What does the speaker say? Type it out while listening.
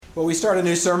Well, we start a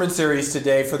new sermon series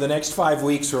today. For the next 5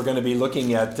 weeks, we're going to be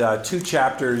looking at two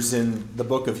chapters in the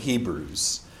book of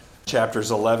Hebrews,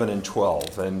 chapters 11 and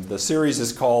 12. And the series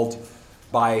is called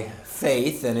By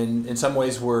Faith, and in some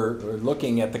ways we're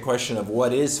looking at the question of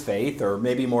what is faith, or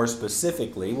maybe more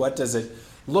specifically, what does it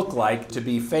look like to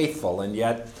be faithful? And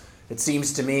yet, it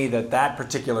seems to me that that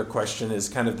particular question is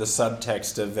kind of the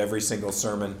subtext of every single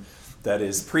sermon that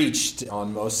is preached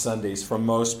on most Sundays from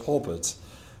most pulpits.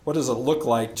 What does it look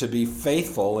like to be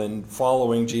faithful in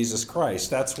following Jesus Christ?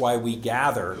 That's why we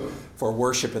gather for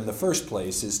worship in the first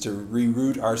place, is to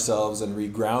reroot ourselves and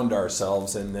reground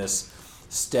ourselves in this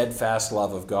steadfast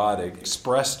love of God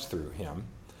expressed through Him.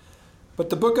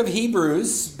 But the book of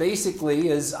Hebrews basically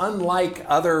is unlike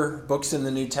other books in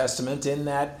the New Testament in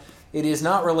that it is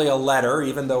not really a letter,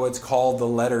 even though it's called the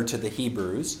letter to the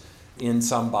Hebrews in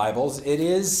some Bibles. It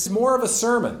is more of a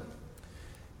sermon.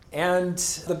 And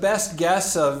the best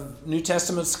guess of New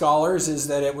Testament scholars is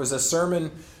that it was a sermon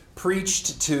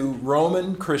preached to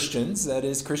Roman Christians, that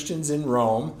is, Christians in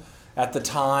Rome, at the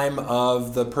time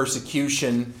of the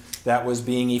persecution that was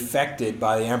being effected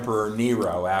by the Emperor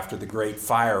Nero after the Great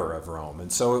Fire of Rome.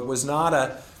 And so it was not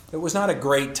a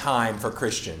great time for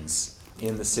Christians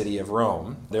in the city of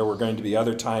Rome. There were going to be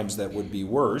other times that would be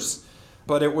worse,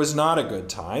 but it was not a good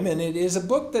time. And it is a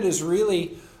book that is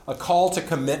really a call to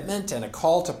commitment and a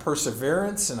call to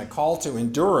perseverance and a call to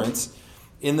endurance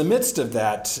in the midst of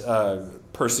that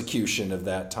persecution of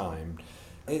that time.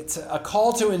 It's a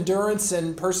call to endurance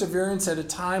and perseverance at a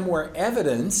time where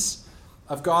evidence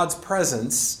of God's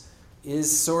presence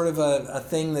is sort of a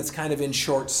thing that's kind of in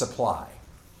short supply.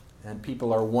 And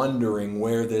people are wondering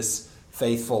where this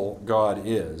faithful God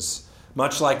is.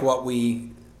 Much like what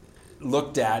we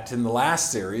looked at in the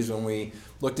last series when we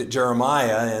looked at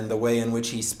Jeremiah and the way in which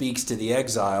he speaks to the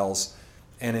exiles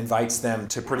and invites them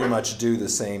to pretty much do the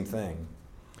same thing.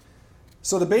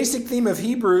 So the basic theme of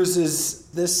Hebrews is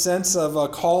this sense of a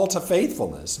call to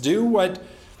faithfulness. Do what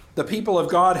the people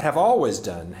of God have always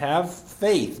done. Have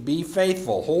faith. Be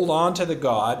faithful. Hold on to the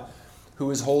God who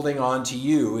is holding on to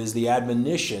you, is the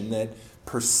admonition that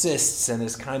persists and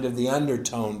is kind of the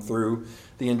undertone through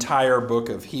the entire book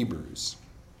of Hebrews.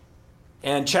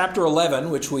 And chapter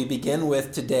 11, which we begin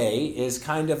with today, is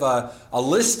kind of a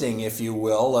listing, if you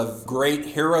will, of great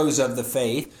heroes of the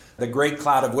faith. The great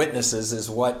cloud of witnesses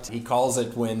is what he calls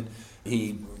it when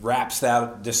he wraps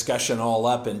that discussion all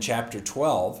up in chapter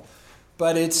 12.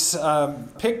 But it's a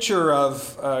picture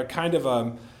of kind of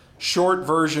a short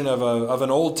version of an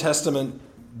Old Testament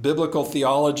biblical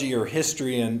theology or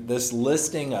history, and this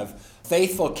listing of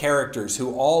faithful characters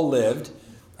who all lived,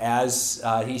 as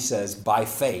he says, by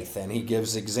faith, and he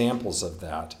gives examples of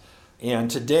that.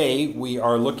 And today we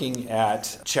are looking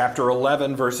at chapter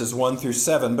 11, verses 1 through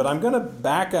 7, but I'm going to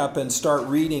back up and start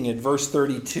reading at verse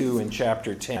 32 in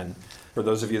chapter 10, for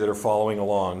those of you that are following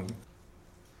along.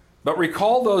 But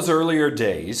recall those earlier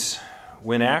days,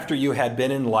 when after you had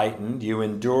been enlightened, you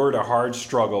endured a hard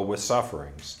struggle with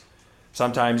sufferings,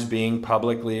 sometimes being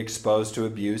publicly exposed to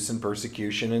abuse and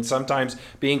persecution, and sometimes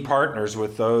being partners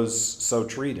with those so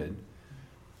treated.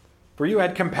 For you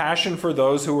had compassion for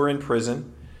those who were in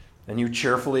prison, and you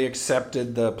cheerfully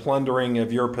accepted the plundering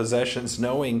of your possessions,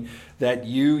 knowing that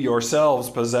you yourselves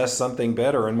possess something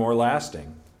better and more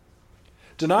lasting.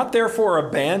 Do not therefore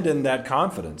abandon that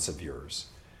confidence of yours.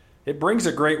 It brings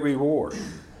a great reward,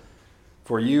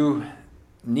 for you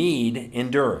need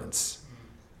endurance,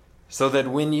 so that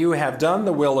when you have done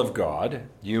the will of God,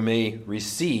 you may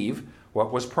receive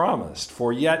what was promised.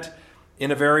 For yet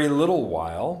in a very little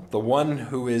while, the one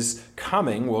who is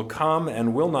coming will come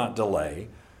and will not delay,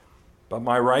 but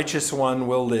my righteous one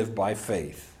will live by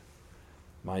faith.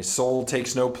 My soul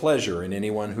takes no pleasure in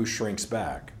anyone who shrinks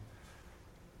back.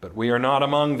 But we are not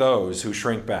among those who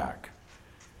shrink back,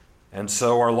 and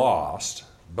so are lost,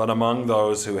 but among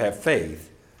those who have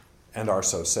faith and are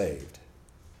so saved.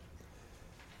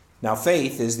 Now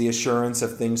faith is the assurance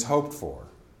of things hoped for,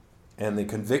 and the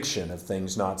conviction of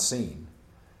things not seen.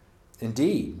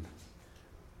 Indeed,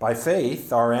 by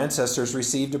faith our ancestors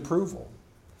received approval.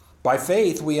 By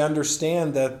faith we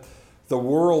understand that the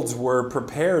worlds were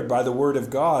prepared by the word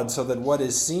of God, so that what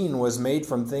is seen was made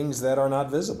from things that are not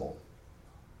visible.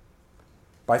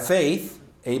 By faith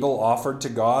Abel offered to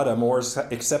God a more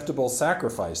acceptable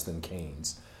sacrifice than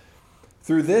Cain's.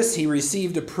 Through this he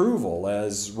received approval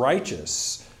as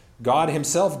righteous, God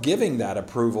himself giving that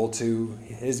approval to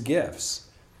his gifts.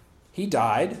 He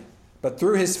died, but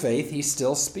through his faith he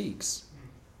still speaks.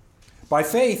 By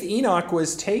faith Enoch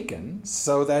was taken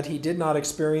so that he did not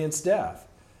experience death,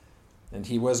 and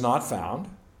he was not found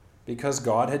because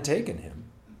God had taken him.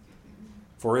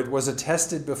 For it was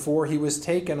attested before he was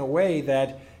taken away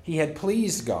that he had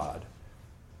pleased God.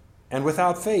 And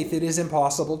without faith it is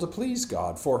impossible to please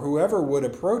God, for whoever would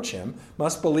approach him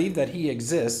must believe that he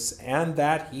exists and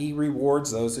that he rewards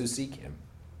those who seek him.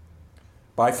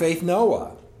 By faith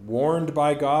Noah, warned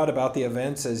by God about the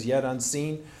events as yet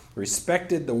unseen,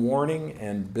 respected the warning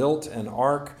and built an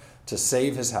ark to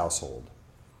save his household.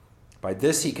 By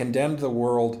this he condemned the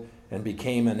world and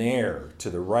became an heir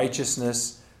to the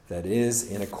righteousness that is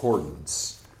in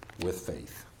accordance with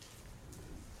faith.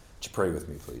 Would you pray with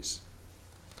me, please?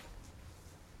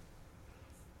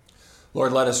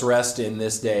 Lord, let us rest in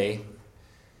this day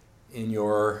in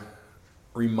your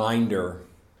reminder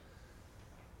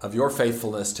of your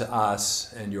faithfulness to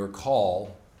us and your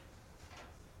call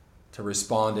to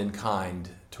respond in kind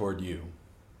toward you.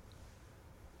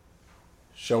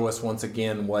 Show us once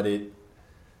again what it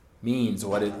means,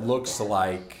 what it looks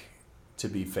like to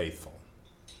be faithful.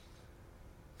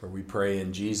 For we pray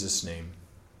in Jesus' name,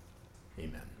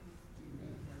 amen.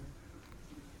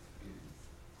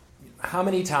 How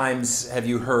many times have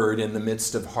you heard in the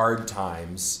midst of hard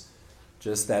times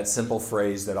just that simple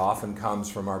phrase that often comes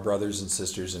from our brothers and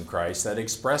sisters in Christ that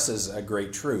expresses a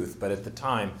great truth, but at the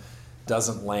time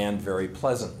doesn't land very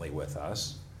pleasantly with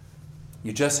us?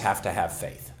 You just have to have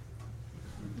faith.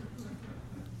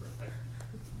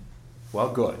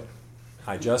 Well, good.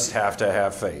 I just have to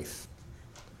have faith.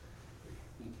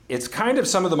 It's kind of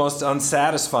some of the most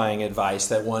unsatisfying advice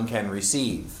that one can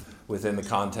receive within the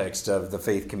context of the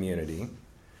faith community,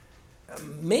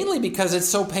 mainly because it's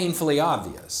so painfully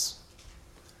obvious.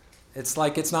 It's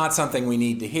like it's not something we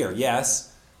need to hear.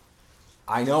 Yes,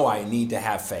 I know I need to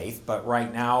have faith, but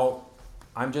right now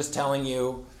I'm just telling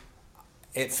you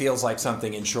it feels like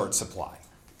something in short supply.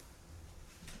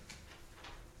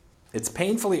 It's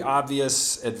painfully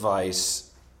obvious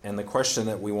advice, and the question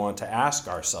that we want to ask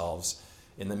ourselves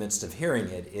in the midst of hearing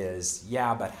it is,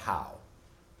 yeah, but how?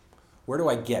 Where do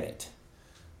I get it?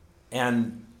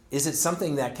 And is it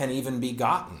something that can even be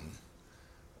gotten?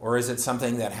 Or is it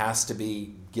something that has to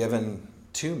be given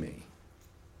to me?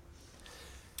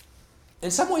 In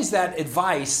some ways, that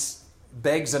advice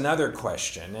begs another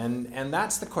question, and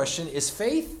that's the question, is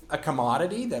faith a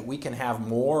commodity that we can have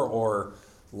more or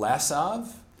less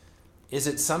of? Is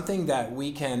it something that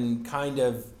we can kind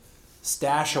of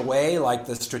stash away like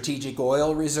the strategic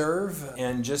oil reserve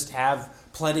and just have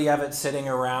plenty of it sitting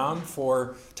around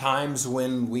for times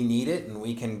when we need it and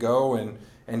we can go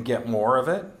and get more of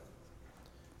it?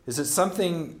 Is it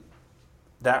something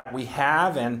that we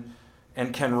have and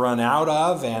can run out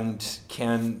of and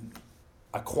can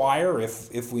acquire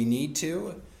if we need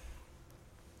to?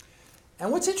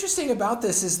 And what's interesting about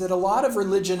this is that a lot of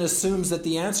religion assumes that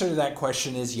the answer to that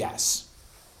question is yes.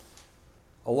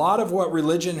 A lot of what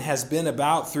religion has been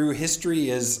about through history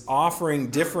is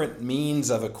offering different means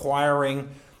of acquiring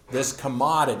this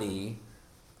commodity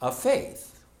of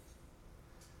faith.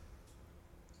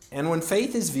 And when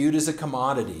faith is viewed as a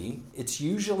commodity, it's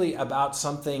usually about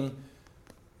something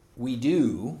we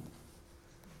do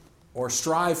or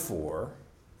strive for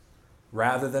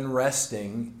rather than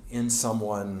resting in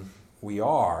someone we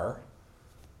are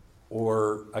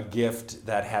or a gift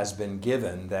that has been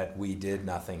given that we did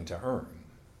nothing to earn.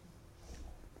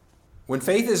 When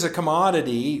faith is a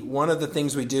commodity, one of the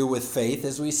things we do with faith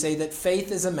is we say that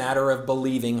faith is a matter of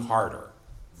believing harder.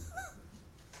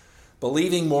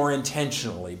 Believing more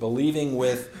intentionally, believing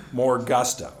with more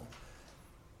gusto.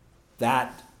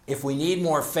 That if we need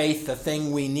more faith, the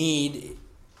thing we need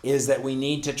is that we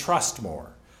need to trust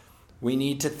more. We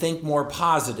need to think more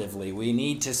positively. We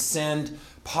need to send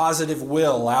positive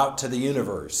will out to the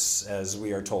universe, as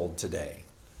we are told today.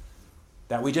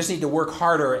 That we just need to work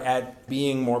harder at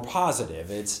being more positive.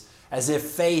 It's as if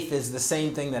faith is the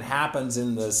same thing that happens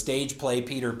in the stage play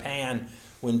Peter Pan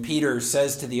when Peter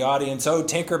says to the audience, "Oh,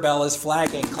 Tinkerbell is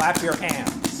flagging, clap your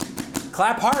hands.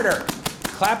 Clap harder,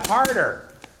 clap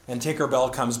harder." And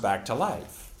Tinkerbell comes back to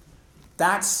life.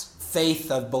 That's faith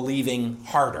of believing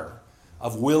harder,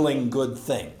 of willing good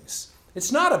things.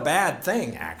 It's not a bad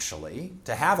thing, actually,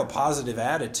 to have a positive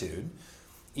attitude,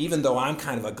 even though I'm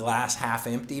kind of a glass half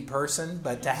empty person,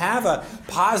 but to have a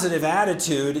positive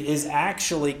attitude is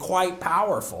actually quite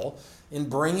powerful in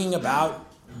bringing about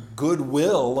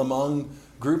goodwill among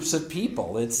groups of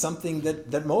people. It's something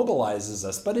that mobilizes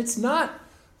us, but it's not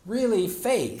really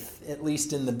faith, at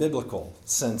least in the biblical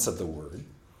sense of the word.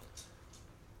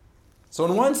 So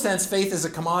in one sense, faith as a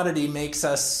commodity makes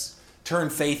us turn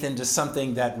faith into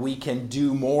something that we can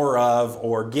do more of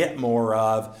or get more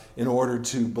of in order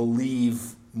to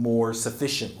believe more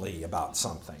sufficiently about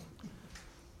something.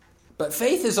 But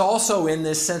faith is also, in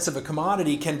this sense of a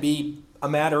commodity, can be a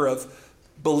matter of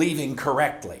believing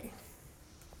correctly.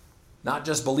 Not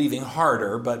just believing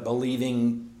harder, but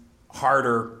believing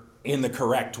harder in the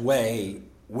correct way,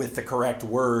 with the correct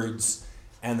words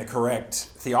and the correct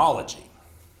theology.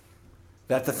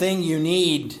 That the thing you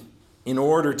need in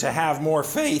order to have more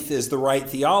faith is the right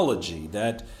theology,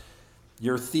 that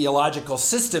your theological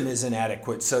system is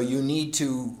inadequate, so you need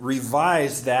to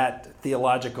revise that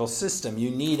theological system. You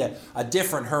need a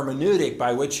different hermeneutic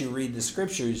by which you read the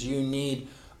Scriptures. You need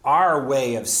our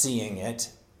way of seeing it.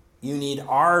 You need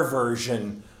our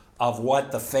version of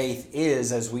what the faith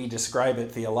is as we describe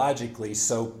it theologically.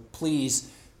 So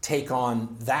please take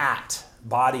on that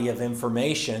body of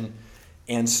information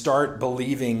and start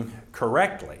believing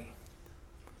correctly.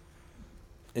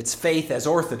 It's faith as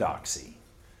orthodoxy.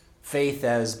 Faith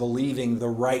as believing the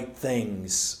right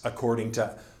things according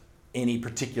to any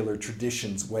particular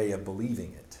tradition's way of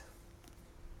believing it.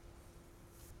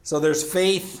 So there's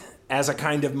faith as a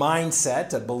kind of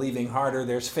mindset of believing harder.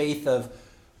 There's faith of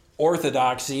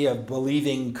orthodoxy, of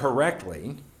believing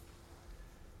correctly.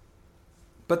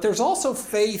 But there's also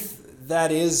faith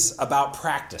that is about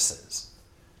practices.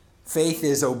 Faith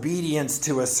is obedience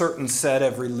to a certain set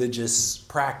of religious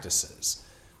practices.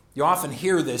 You often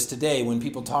hear this today when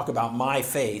people talk about my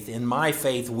faith. In my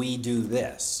faith, we do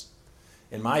this.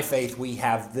 In my faith, we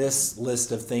have this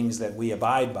list of things that we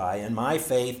abide by. In my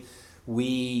faith,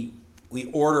 we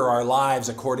order our lives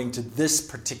according to this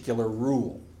particular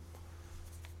rule.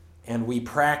 And we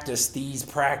practice these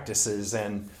practices,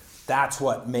 and that's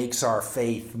what makes our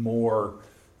faith more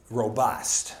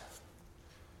robust.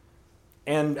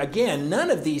 And again,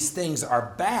 none of these things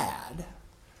are bad,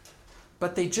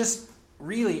 but they just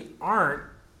really aren't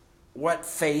what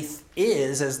faith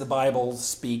is as the Bible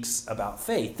speaks about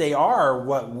faith. They are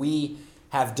what we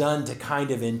have done to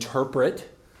kind of interpret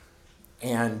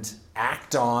and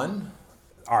act on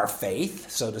our faith,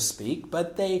 so to speak,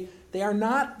 but they are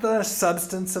not the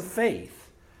substance of faith.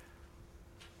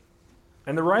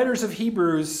 And the writers of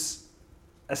Hebrews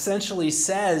essentially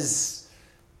says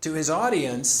to his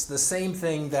audience the same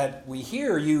thing that we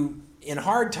hear. In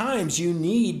hard times, you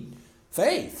need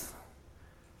faith.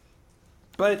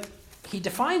 But he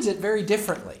defines it very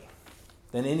differently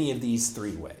than any of these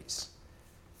three ways.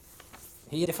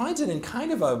 He defines it in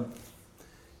kind of a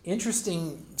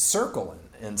interesting circle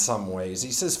in some ways.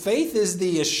 He says, faith is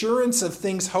the assurance of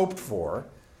things hoped for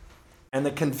and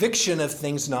the conviction of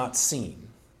things not seen.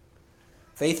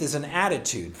 Faith is an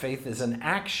attitude. Faith is an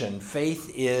action.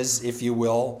 Faith is, if you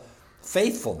will,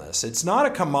 faithfulness. It's not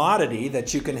a commodity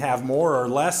that you can have more or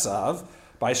less of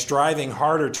by striving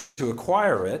harder to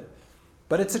acquire it.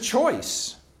 But it's a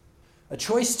choice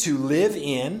to live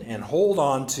in and hold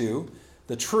on to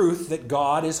the truth that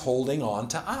God is holding on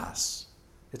to us.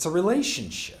 It's a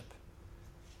relationship.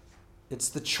 It's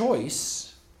the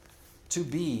choice to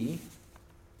be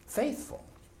faithful.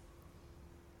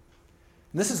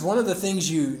 And this is one of the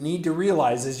things you need to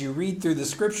realize as you read through the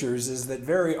Scriptures, is that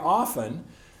very often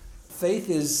faith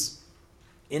is,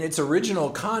 in its original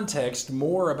context,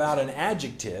 more about an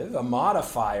adjective, a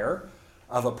modifier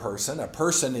of a person. A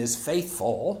person is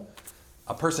faithful.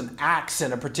 A person acts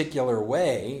in a particular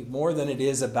way more than it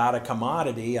is about a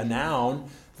commodity, a noun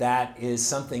that is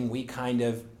something we kind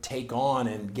of take on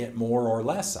and get more or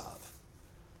less of.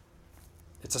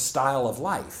 It's a style of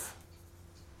life.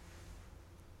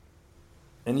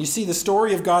 And you see, the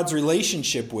story of God's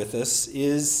relationship with us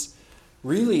is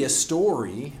really a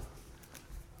story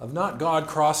of not God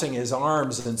crossing his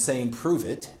arms and saying, prove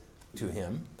it to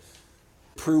him.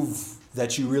 Prove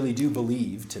that you really do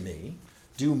believe to me.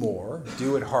 Do more,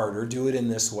 do it harder, do it in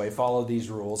this way, follow these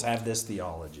rules, have this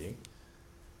theology.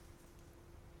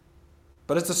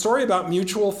 But it's a story about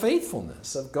mutual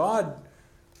faithfulness, of God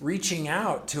reaching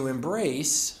out to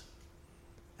embrace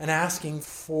and asking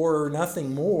for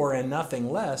nothing more and nothing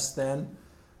less than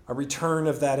a return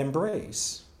of that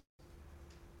embrace.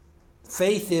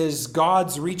 Faith is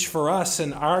God's reach for us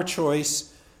and our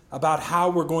choice about how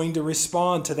we're going to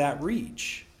respond to that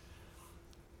reach.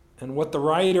 And what the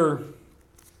writer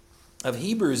of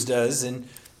Hebrews does in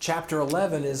chapter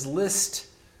 11 is list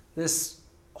this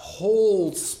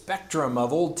whole spectrum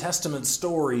of Old Testament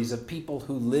stories of people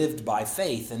who lived by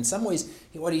faith. In some ways,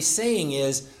 what he's saying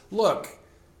is, look,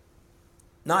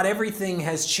 not everything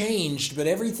has changed, but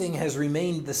everything has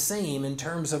remained the same in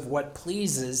terms of what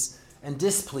pleases and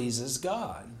displeases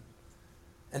God.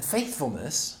 And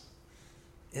faithfulness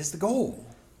is the goal.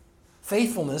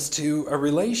 Faithfulness to a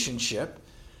relationship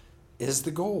is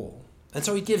the goal. And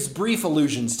so he gives brief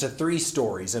allusions to three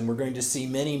stories, and we're going to see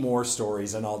many more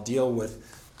stories, and I'll deal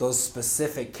with those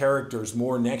specific characters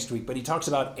more next week. But he talks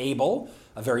about Abel,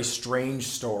 a very strange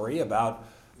story about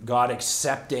God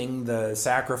accepting the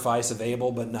sacrifice of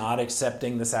Abel, but not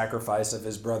accepting the sacrifice of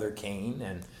his brother Cain.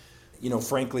 And,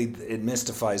 frankly, it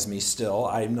mystifies me still.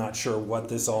 I'm not sure what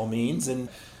this all means, and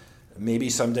maybe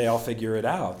someday I'll figure it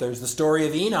out. There's the story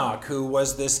of Enoch, who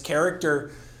was this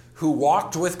character who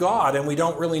walked with God, and we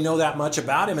don't really know that much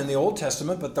about him in the Old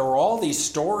Testament, but there were all these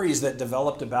stories that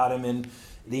developed about him in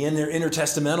the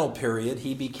intertestamental period.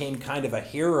 He became kind of a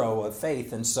hero of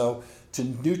faith, and so to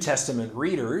New Testament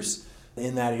readers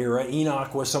in that era,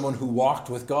 Enoch was someone who walked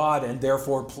with God and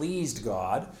therefore pleased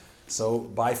God. So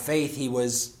by faith, he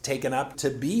was taken up to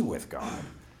be with God.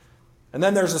 And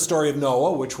then there's the story of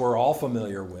Noah, which we're all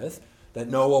familiar with, that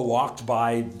Noah walked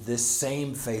by this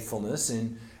same faithfulness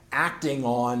in acting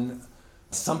on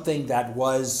something that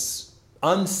was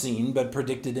unseen but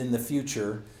predicted in the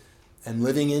future and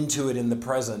living into it in the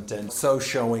present, and so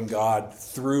showing God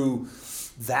through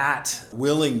that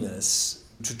willingness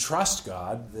to trust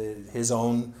God, his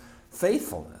own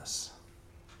faithfulness.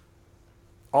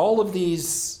 All of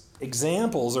these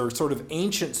examples are sort of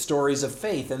ancient stories of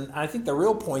faith, and I think the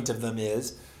real point of them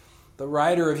is the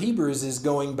writer of Hebrews is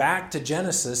going back to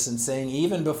Genesis and saying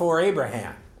even before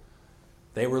Abraham,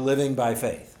 they were living by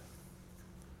faith.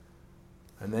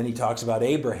 And then he talks about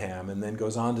Abraham and then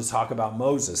goes on to talk about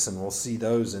Moses, and we'll see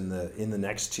those in the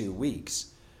next 2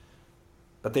 weeks.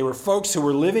 But they were folks who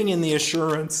were living in the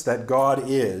assurance that God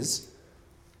is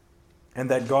and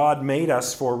that God made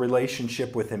us for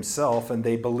relationship with himself, and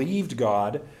they believed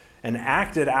God and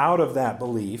acted out of that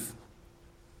belief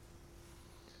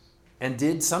and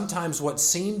did sometimes what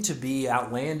seemed to be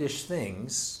outlandish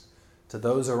things to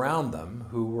those around them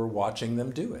who were watching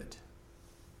them do it.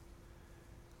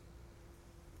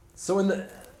 So in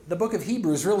the book of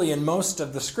Hebrews, really in most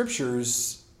of the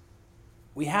scriptures,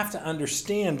 we have to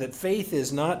understand that faith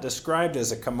is not described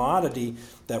as a commodity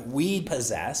that we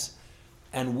possess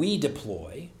and we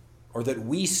deploy, or that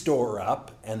we store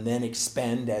up and then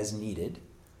expend as needed.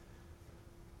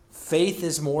 Faith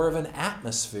is more of an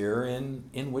atmosphere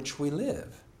in which we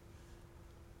live.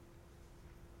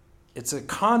 It's a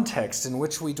context in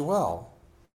which we dwell.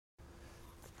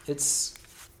 It's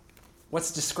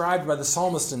what's described by the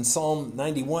psalmist in Psalm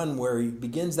 91, where he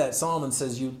begins that psalm and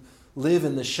says, you live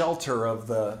in the shelter of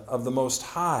the Most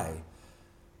High,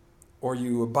 or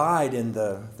you abide in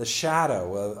the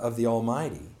shadow of the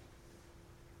Almighty.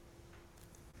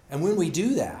 And when we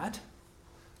do that,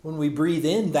 when we breathe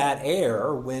in that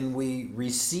air, when we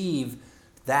receive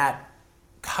that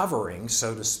covering,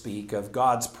 so to speak, of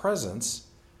God's presence,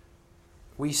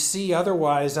 we see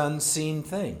otherwise unseen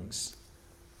things.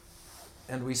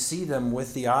 And we see them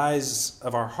with the eyes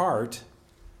of our heart,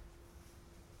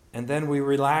 and then we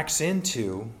relax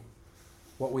into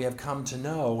what we have come to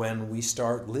know, and we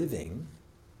start living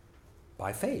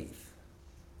by faith.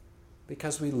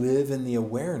 Because we live in the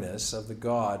awareness of the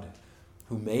God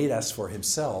who made us for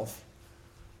himself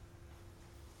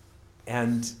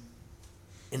and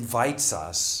invites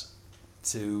us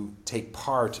to take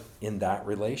part in that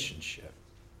relationship.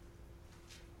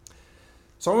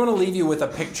 So I want to leave you with a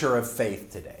picture of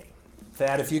faith today.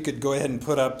 Thad, if you could go ahead and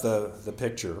put up the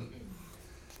picture.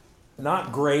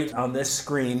 Not great on this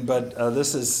screen, but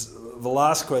this is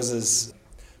Velasquez's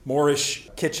Moorish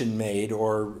kitchen maid,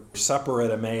 or supper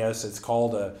at Emmaus. It's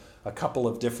called a couple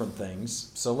of different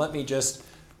things. So let me just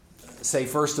say,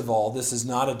 first of all, this is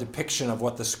not a depiction of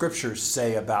what the scriptures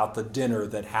say about the dinner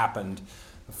that happened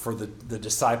for the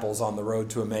disciples on the road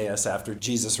to Emmaus after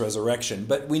Jesus' resurrection.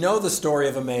 But we know the story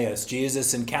of Emmaus.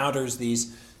 Jesus encounters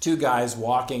these two guys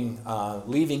walking,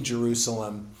 leaving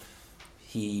Jerusalem.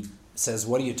 He says,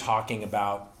 "What are you talking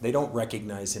about?" They don't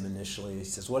recognize him initially. He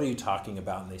says, "What are you talking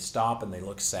about?" And they stop and they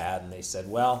look sad, and they said,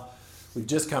 "Well, we've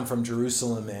just come from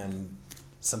Jerusalem, and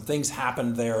some things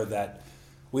happened there that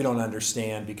we don't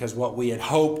understand, because what we had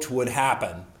hoped would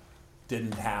happen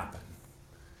didn't happen."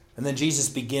 And then Jesus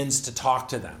begins to talk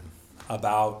to them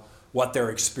about what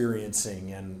they're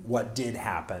experiencing and what did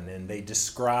happen. And they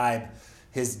describe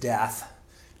his death,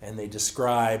 and they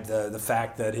describe the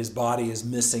fact that his body is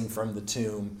missing from the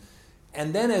tomb.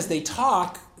 And then as they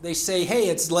talk, they say, "Hey,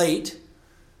 it's late.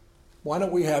 Why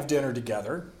don't we have dinner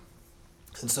together?"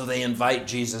 And so they invite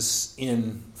Jesus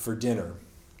in for dinner.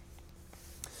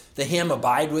 The hymn,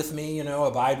 "Abide with me,"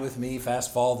 "Abide with me,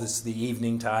 fast fall this the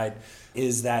evening tide,"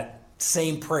 is that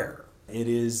same prayer. It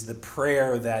is the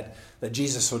prayer that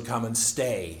Jesus would come and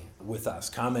stay with us,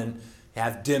 come and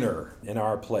have dinner in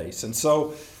our place. And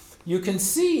so you can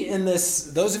see in this,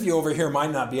 those of you over here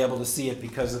might not be able to see it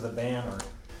because of the banner.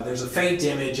 There's a faint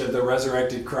image of the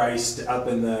resurrected Christ up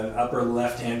in the upper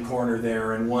left-hand corner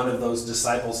there, and one of those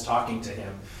disciples talking to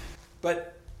him.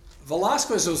 But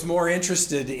Velasquez was more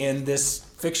interested in this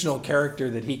fictional character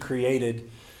that he created,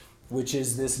 which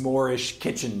is this Moorish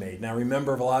kitchen maid. Now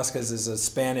remember, Velázquez is a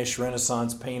Spanish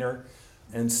Renaissance painter,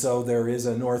 and so there is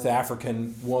a North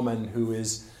African woman who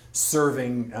is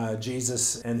serving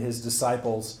Jesus and his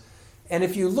disciples. And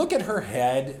if you look at her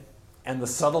head and the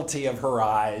subtlety of her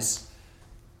eyes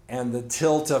and the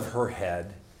tilt of her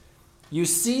head, you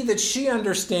see that she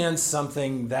understands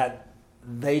something that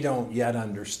they don't yet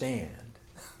understand.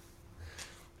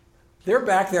 They're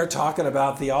back there talking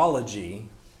about theology,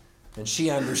 and she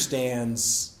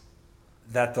understands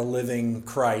that the living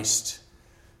Christ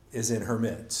is in her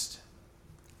midst.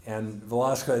 And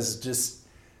Velázquez just,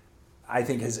 I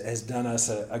think, has done us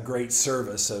a great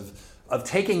service of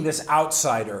taking this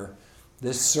outsider,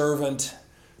 this servant,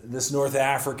 this North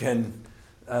African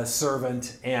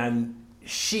servant, and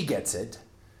she gets it.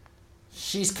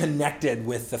 She's connected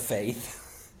with the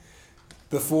faith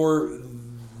before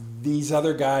these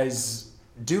other guys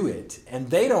do it. And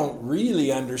they don't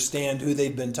really understand who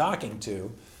they've been talking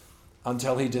to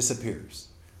until he disappears.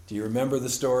 Do you remember the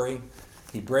story?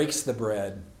 He breaks the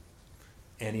bread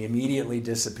and he immediately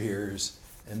disappears,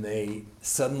 and they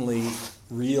suddenly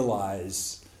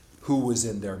realize who was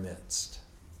in their midst.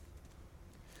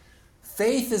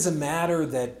 Faith is a matter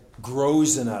that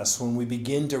grows in us when we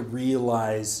begin to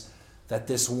realize that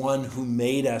this one who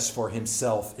made us for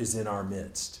himself is in our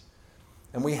midst.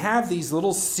 And we have these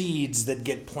little seeds that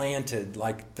get planted,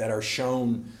 like that are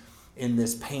shown in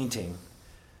this painting.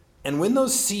 And when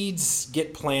those seeds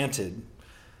get planted,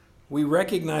 we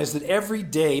recognize that every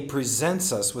day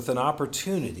presents us with an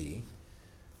opportunity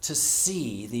to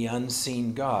see the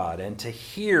unseen God and to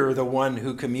hear the one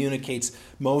who communicates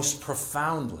most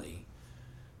profoundly,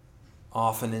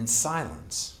 often in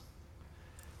silence.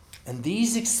 And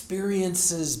these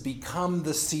experiences become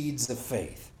the seeds of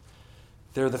faith.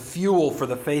 They're the fuel for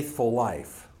the faithful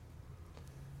life.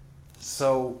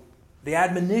 So the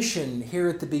admonition here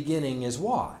at the beginning is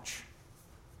watch,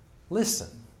 listen.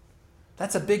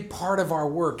 That's a big part of our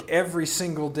work every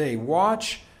single day.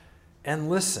 Watch and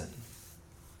listen.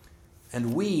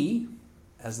 And we,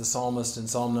 as the psalmist in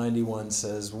Psalm 91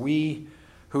 says, we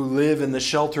who live in the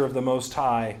shelter of the Most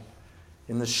High,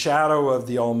 in the shadow of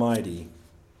the Almighty,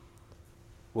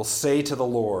 will say to the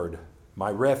Lord, my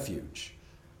refuge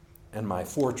and my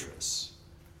fortress,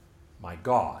 my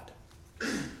God,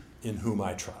 in whom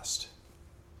I trust.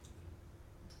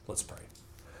 Let's pray.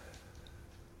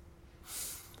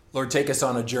 Lord, take us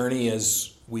on a journey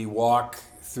as we walk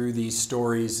through these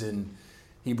stories in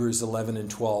Hebrews 11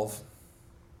 and 12,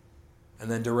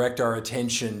 and then direct our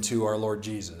attention to our Lord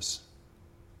Jesus.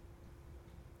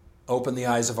 Open the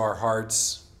eyes of our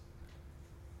hearts.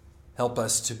 Help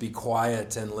us to be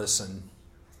quiet and listen,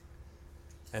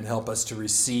 and help us to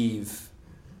receive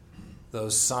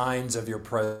those signs of your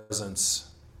presence,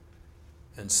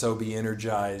 and so be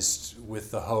energized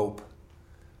with the hope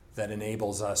that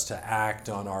enables us to act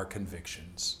on our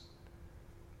convictions.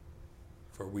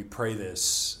 For we pray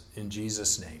this in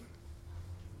Jesus' name.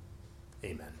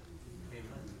 Amen.